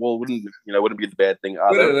record on the wall wouldn't be the bad thing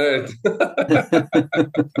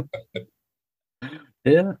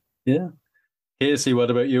Yeah. either. Casey,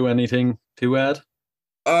 what about you? Anything to add?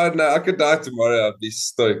 Oh no, I could die tomorrow. I'd be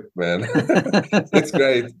stoked, man. It's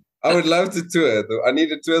great. I would love to tour. I need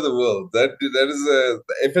to tour the world. That is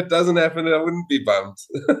if it doesn't happen, I wouldn't be bummed.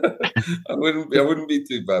 I wouldn't be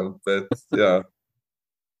too bummed. But yeah,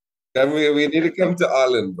 we need to come to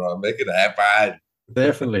Ireland, bro. Make it happen.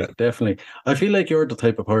 Definitely. I feel like you're the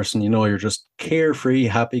type of person, you're just carefree,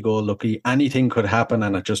 happy-go-lucky. Anything could happen,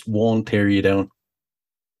 and it just won't tear you down.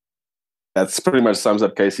 That's pretty much sums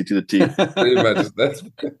up Casey to the T. Pretty much. That's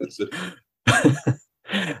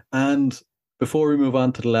And before we move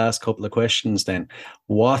on to the last couple of questions, then,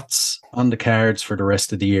 what's on the cards for the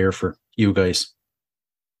rest of the year for you guys?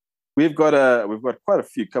 We've got quite a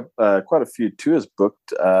few tours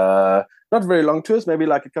booked. Not very long tours, maybe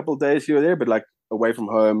like a couple of days here or there, but like away from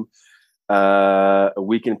home, a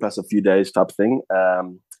weekend plus a few days type thing.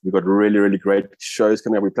 We've got really, really great shows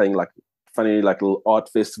coming up. We're playing like funny like little art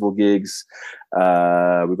festival gigs.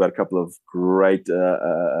 We've got a couple of great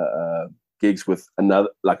gigs with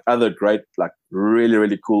other great, like really,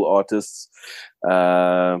 really cool artists.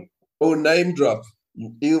 name drop.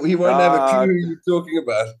 He won't have a clue who you're talking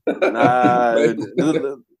about. Nah,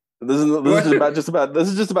 this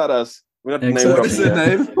is just about us. We're not name What is the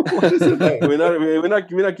name? What is the name? we're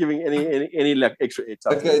not giving any like extra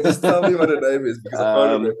airtime. Okay, just tell me what the name is because I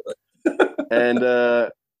can't remember.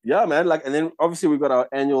 And yeah, man, like, and then obviously we've got our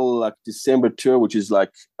annual like December tour, which is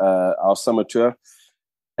like our summer tour,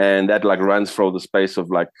 and that like runs for the space of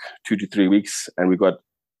like 2 to 3 weeks, and we got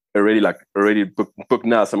already booked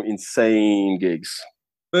now some insane gigs.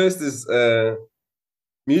 First is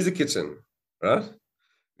Music Kitchen, right?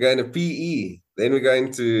 We're going to PE, then we're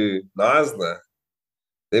going to Nasna,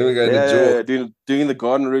 then we're going to George. Doing the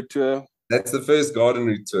Garden Route tour. That's the first Garden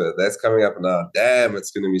Route tour. That's coming up now. Damn, it's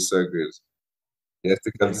going to be so good. You have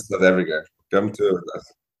to come to South Africa. Come tour with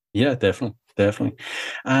us. Yeah, definitely.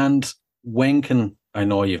 And I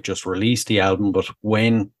know you've just released the album, but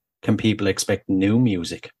when can people expect new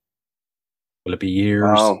music? Will it be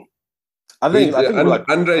years? I think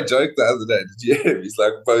Andre joked the other day. Did you hear him? He's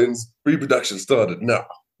like, Bones, pre-production started now.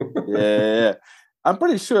 Yeah. I'm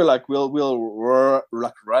pretty sure like we'll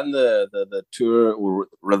like run the tour or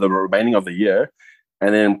the remaining of the year,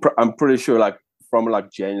 and then I'm pretty sure like from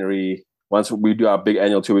like January, once we do our big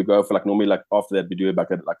annual tour, we go for like normally like after that we do like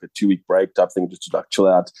a 2-week break type thing just to like chill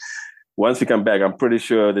out. Once we come back, I'm pretty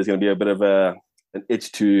sure there's going to be a bit of an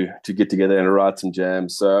itch to get together and write some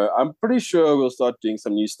jams. So I'm pretty sure we'll start doing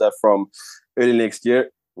some new stuff from early next year,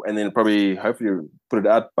 and then probably hopefully put it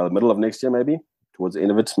out by the middle of next year, maybe towards the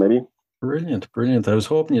end of it, maybe. Brilliant. I was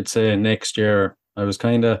hoping you'd say next year. I was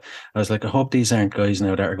like, I hope these aren't guys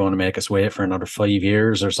now that are going to make us wait for another 5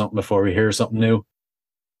 years or something before we hear something new.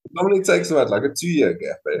 It normally takes about like a 2-year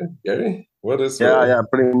gap, Gary? What is Yeah,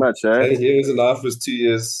 pretty much. 8 years and a half was 2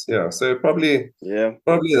 years. Yeah, so probably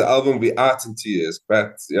the album will be out in 2 years.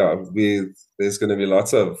 But yeah, there's going to be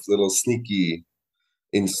lots of little sneaky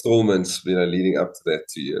installments, leading up to that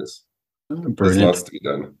 2 years. Brilliant. There's lots to be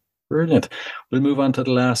done. Brilliant. We'll move on to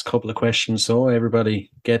the last couple of questions. So everybody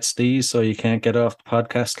gets these, so you can't get off the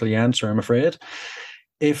podcast till you answer, I'm afraid.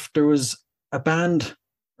 If there was a band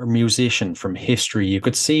or musician from history you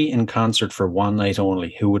could see in concert for one night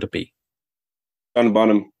only, who would it be? John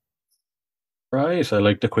Bonham. Right. I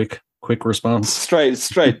like the quick response. Straight,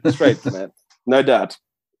 man. No doubt.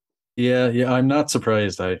 Yeah. I'm not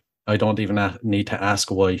surprised. I don't even need to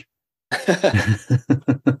ask why. I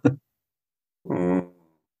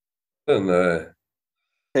don't know.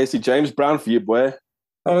 Casey, James Brown for you, boy.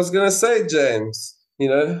 I was going to say James,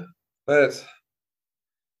 but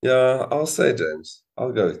yeah, I'll say James.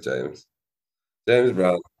 I'll go with James. James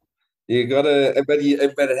Brown. You gotta, but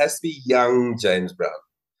it has to be young James Brown.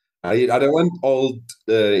 I don't want old,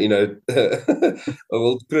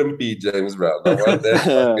 old crimpy James Brown. I want that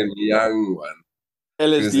fucking young one.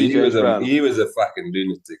 LSD James Brown. He was a fucking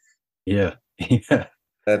lunatic. Yeah.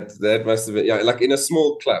 That must have been, like in a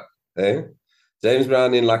small club, eh? James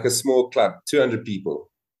Brown in like a small club, 200 people.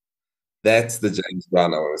 That's the James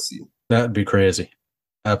Brown I want to see. That'd be crazy.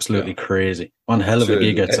 Absolutely crazy. One hell of a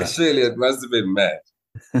gig. Surely it must have been mad.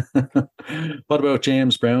 What about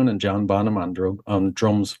James Brown and John Bonham on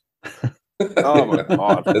drums? Oh my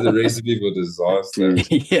God. There's a recipe for disaster.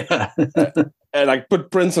 Yeah. And like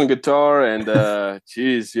put Prince on guitar and we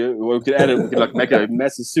could add it. We could like make a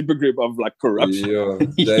massive supergroup of like corruption. Yeah.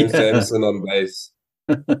 James Jameson on bass.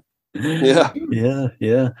 Yeah.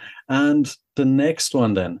 And the next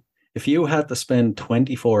one then, if you had to spend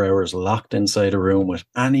 24 hours locked inside a room with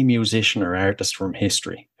any musician or artist from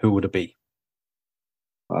history, who would it be?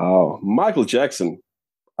 Wow, Michael Jackson.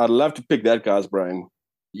 I'd love to pick that guy's brain.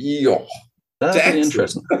 Yeah. That'd be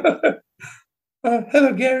interesting.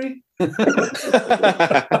 Hello, Gary.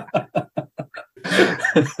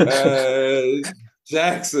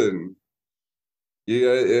 Jackson.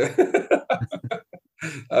 Yeah.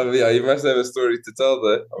 You must have a story to tell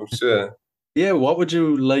there, I'm sure. Yeah, what would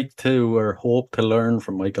you like to or hope to learn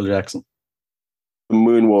from Michael Jackson? The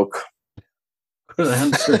moonwalk. Good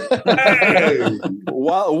answer. Hey!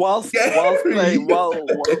 whilst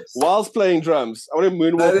playing drums, I want to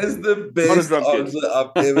moonwalk. That is the best answer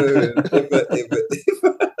I've ever.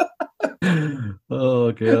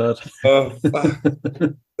 Oh God! Oh fuck!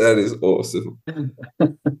 That is awesome.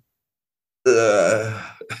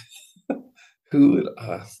 Who would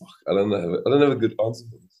fuck? I don't know. I don't have a good answer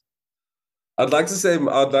for this. I'd like to say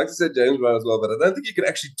James Brown as well, but I don't think you can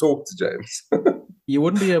actually talk to James. You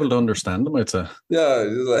wouldn't be able to understand him, I'd say. Yeah,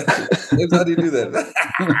 like, how do you do that?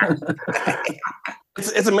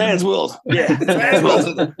 It's a man's world. Yeah, it's a man's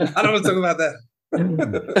world. I don't want to talk about that.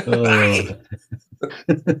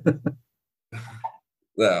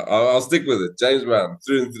 No, I'll stick with it. James Brown,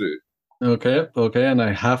 through and through. Okay, and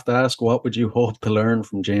I have to ask, what would you hope to learn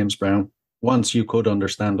from James Brown once you could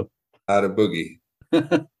understand him? How to boogie.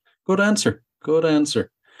 Good answer.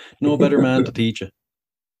 No better man to teach you.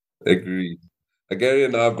 Agreed. Gary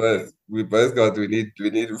and I we need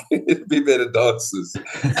to be better dancers.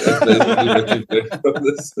 That's basically what you've learned from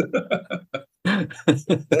this.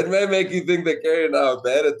 That may make you think that Gary and I are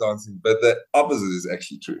bad at dancing, but the opposite is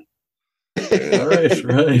actually true.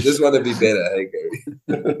 Right. You just want to be better, hey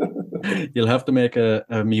Gary? You'll have to make a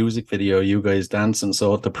music video, you guys dancing,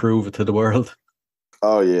 so to prove it to the world.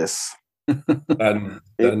 Oh yes. Done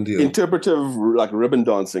deal. Interpretive like ribbon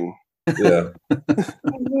dancing. Yeah.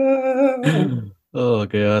 Oh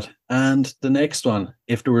God. And the next one,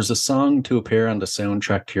 if there was a song to appear on the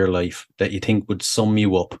soundtrack to your life that you think would sum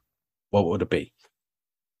you up, what would it be?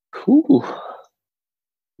 Ooh.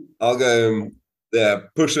 I'll go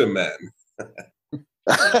Pusher Man.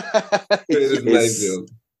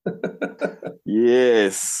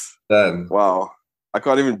 Yes. Done. Wow. I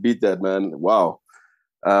can't even beat that, man. Wow.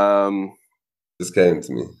 Just came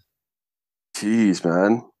to me. Jeez,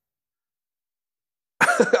 man.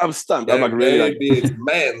 I'm stumped. I'm like really like it's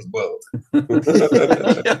man's world.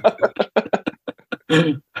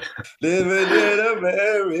 Living in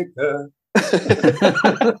America.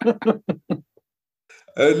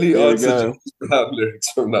 Only answer Brown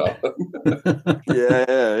lyrics from now.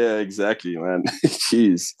 Yeah, exactly, man.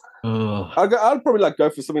 Jeez. Oh. I'd probably like go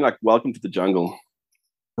for something like "Welcome to the Jungle."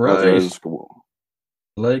 Right.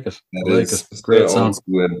 I like it. It's great song. Old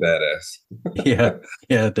school and badass.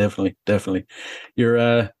 Yeah, definitely.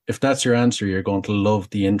 You're if that's your answer, you're going to love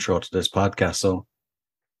the intro to this podcast. So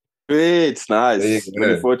great, nice.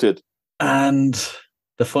 Looking forward to it. And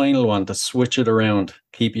the final one to switch it around,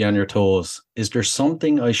 keep you on your toes. Is there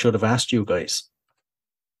something I should have asked you guys?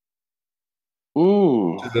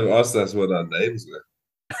 Ooh. Should have asked us what our names were.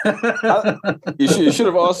 You should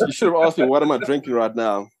have asked. You should have asked me what am I drinking right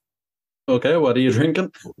now. Okay, what are you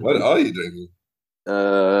drinking? What are you drinking?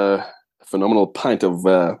 A phenomenal pint of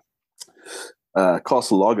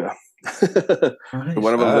Castle Lager. Right.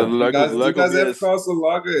 One of the local you guys have beers. Castle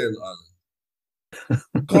Lager in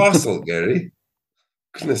Ireland. Castle, Gary.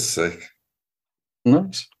 Goodness sake.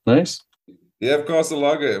 Nice. You have Castle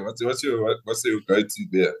Lager. What's your go-to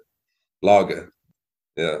beer? Lager.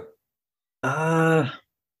 Yeah.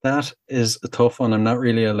 That is a tough one. I'm not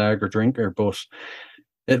really a lager drinker, but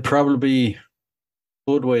it'd probably be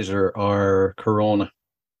Budweiser or Corona.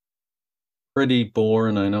 Pretty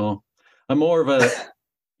boring, I know. I'm more of a,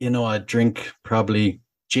 I drink probably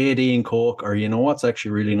JD and Coke, or what's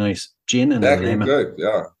actually really nice? Gin and Jack lemon. and Coke,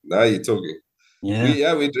 yeah. Now you're talking.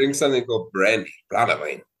 Yeah. We drink something called brandy,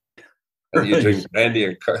 wine. And you Right. drink brandy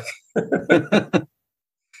and Coke.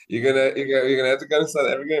 You're gonna have to go to South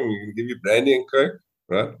Africa and we're gonna give you brandy and Coke,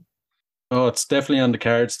 right? Oh, it's definitely on the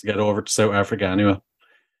cards to get over to South Africa anyway.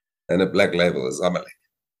 And a black label is Amalek.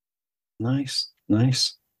 Nice.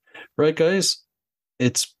 Right, guys.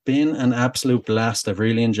 It's been an absolute blast. I've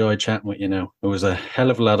really enjoyed chatting with you now. It was a hell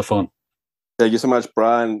of a lot of fun. Thank you so much,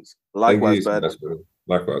 Brian. Likewise, Thank you bud. so much, brother.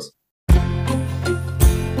 Likewise.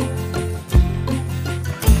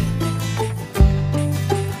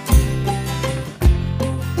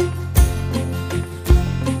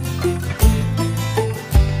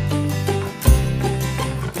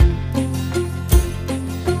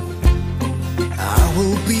 I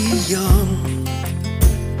will be young.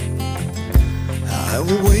 I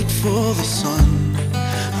will wait for the sun.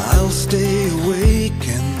 I'll stay awake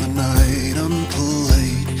in the night until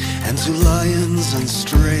late. And to lions and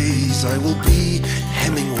strays I will be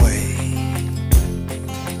Hemingway.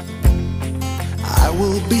 I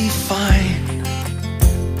will be fine,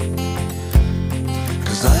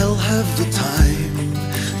 'cause I'll have the time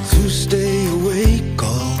to stay awake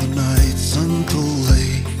all the nights until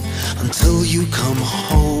late, until you come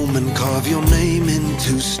home and carve your name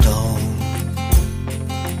into stone.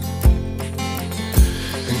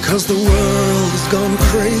 And 'cause the world has gone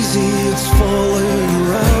crazy, it's falling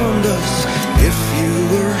around us. If you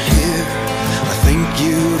were here, I think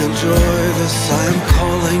you'd enjoy this. I am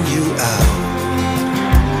calling you out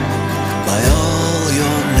by all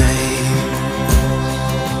your names,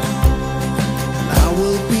 and I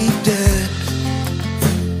will be dead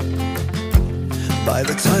by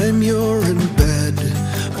the time you're in bed.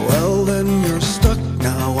 Well, then you're stuck.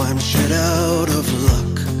 Now I'm shit out of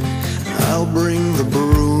luck. I'll bring the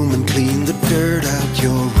broom and clean the dirt out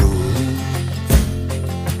your room.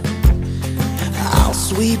 I'll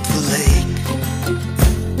sweep the lake,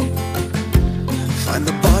 find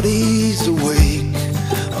the bodies awake.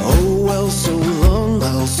 Oh, well, so long,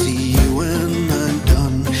 I'll see you when I'm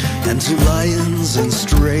done. And to lions and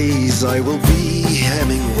strays I will be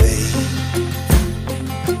Hemingway.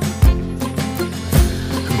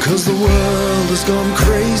 'Cause the world has gone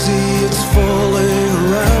crazy, it's falling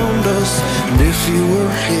around us. And if you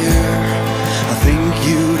were here, I think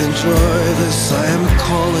you'd enjoy this. I am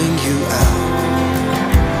calling you out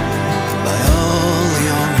by all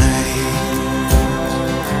your names.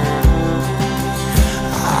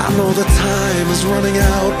 I know the time is running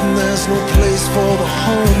out and there's no place for the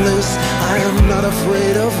homeless. I am not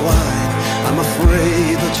afraid of wine, I'm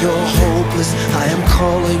afraid that you're hopeless. I am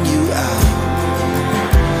calling you out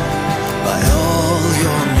by all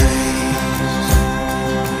your names.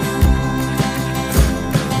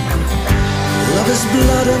 Love is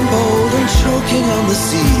blood and bold and choking on the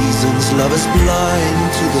seasons. Love is blind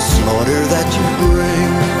to the slaughter that you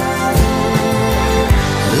bring.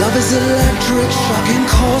 Love is electric, shocking,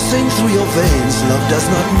 coursing through your veins. Love does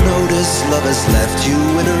not notice, love has left you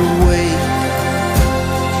in her wake.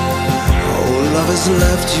 Oh, love has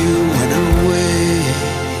left you in her wake.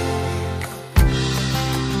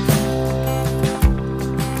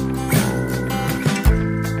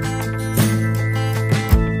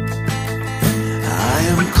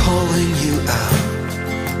 Calling you out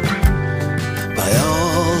by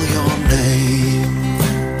all your names.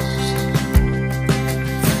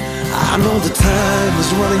 I know the time is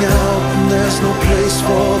running out and there's no place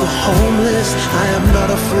for the homeless. I am not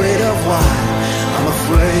afraid of why, I'm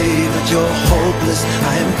afraid that you're hopeless.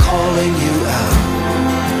 I am calling you out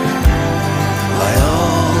by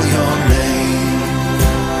all your names.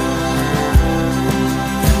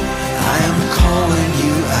 I am calling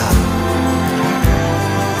you out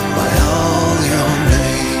by all your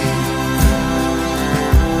names.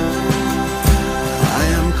 I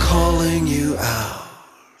am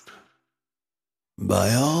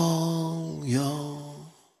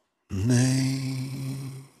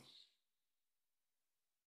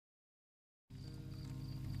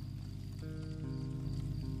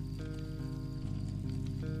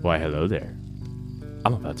Why, hello there.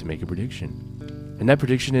 I'm about to make a prediction. And that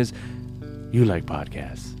prediction is, you like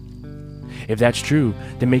podcasts. If that's true,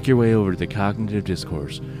 then make your way over to the Cognitive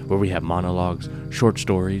Discourse, where we have monologues, short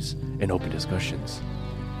stories, and open discussions.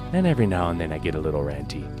 And every now and then I get a little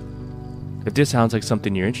ranty. If this sounds like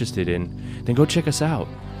something you're interested in, then go check us out.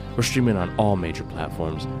 We're streaming on all major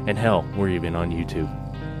platforms, and hell, we're even on YouTube.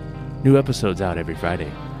 New episodes out every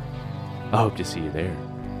Friday. I hope to see you there.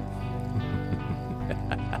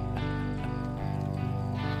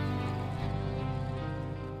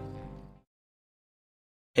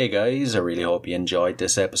 Hey guys, I really hope you enjoyed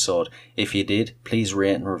this episode. If you did, please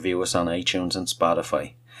rate and review us on iTunes and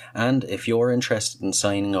Spotify. And if you're interested in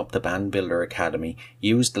signing up to Band Builder Academy,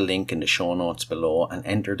 use the link in the show notes below and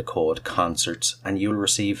enter the code CONCERTS and you'll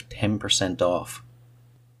receive 10% off.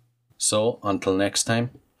 So, until next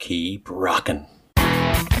time, keep rocking.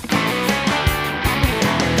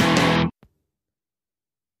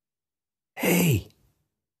 Hey,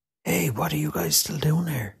 what are you guys still doing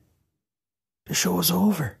here? The show's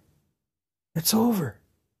over. It's over.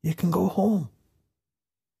 You can go home.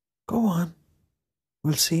 Go on.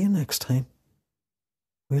 We'll see you next time.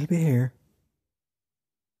 We'll be here.